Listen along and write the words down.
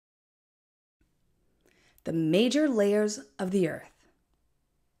the major layers of the Earth.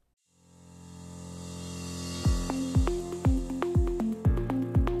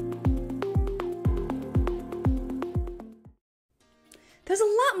 There's a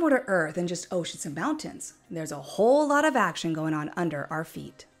lot more to Earth than just oceans and mountains. There's a whole lot of action going on under our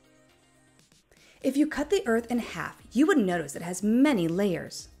feet. If you cut the Earth in half, you would notice it has many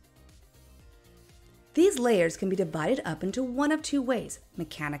layers. These layers can be divided up into one of two ways,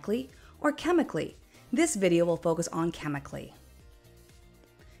 mechanically or chemically. This video will focus on chemically.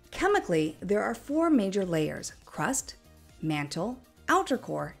 Chemically, there are four major layers: crust, mantle, outer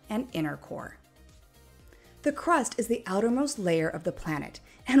core, and inner core. The crust is the outermost layer of the planet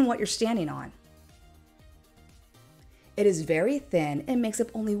and what you're standing on. It is very thin and makes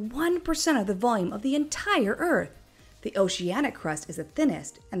up only 1% of the volume of the entire Earth. The oceanic crust is the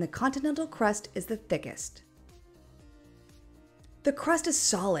thinnest and the continental crust is the thickest. The crust is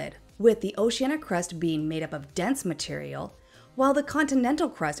solid, with the oceanic crust being made up of dense material, while the continental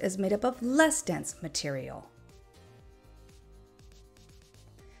crust is made up of less dense material.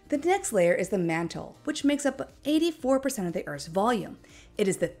 The next layer is the mantle, which makes up 84% of the Earth's volume. It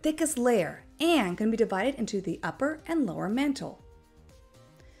is the thickest layer and can be divided into the upper and lower mantle.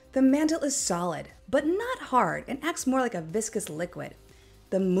 The mantle is solid, but not hard, and acts more like a viscous liquid.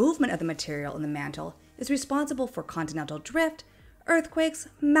 The movement of the material in the mantle is responsible for continental drift, earthquakes,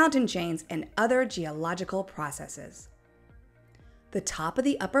 mountain chains, and other geological processes. The top of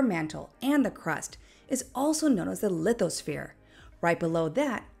the upper mantle and the crust is also known as the lithosphere. Right below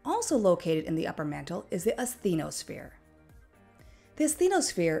that, also located in the upper mantle, is the asthenosphere. The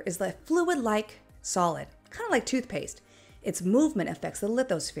asthenosphere is a fluid-like solid, kind of like toothpaste. Its movement affects the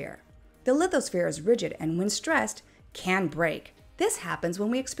lithosphere. The lithosphere is rigid and when stressed, can break. This happens when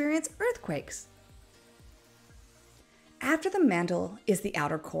we experience earthquakes. After the mantle is the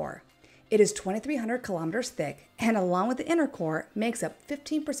outer core. It is 2,300 kilometers thick and along with the inner core makes up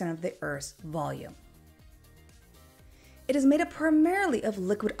 15% of the Earth's volume. It is made up primarily of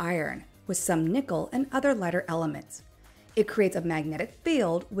liquid iron with some nickel and other lighter elements. It creates a magnetic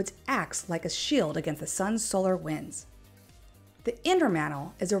field which acts like a shield against the sun's solar winds. The inner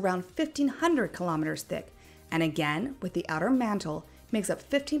mantle is around 1,500 kilometers thick and again, with the outer mantle, makes up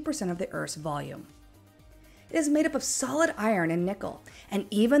 15% of the Earth's volume. It is made up of solid iron and nickel, and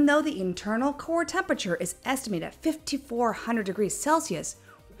even though the internal core temperature is estimated at 5,400 degrees Celsius,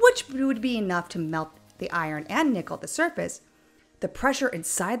 which would be enough to melt the iron and nickel at the surface, the pressure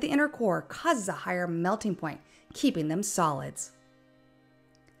inside the inner core causes a higher melting point, keeping them solids.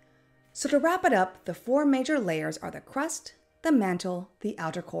 So to wrap it up, the four major layers are the crust, the mantle, the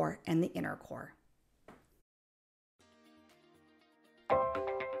outer core, and the inner core.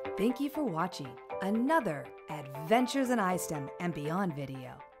 Thank you for watching another Adventures in ISTEM and Beyond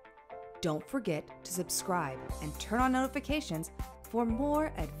video. Don't forget to subscribe and turn on notifications for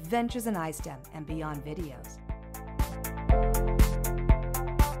more Adventures in ISTEM and Beyond videos.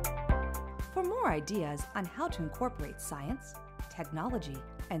 For more ideas on how to incorporate science, technology,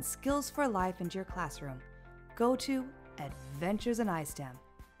 and skills for life into your classroom, go to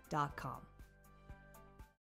adventuresinistem.com.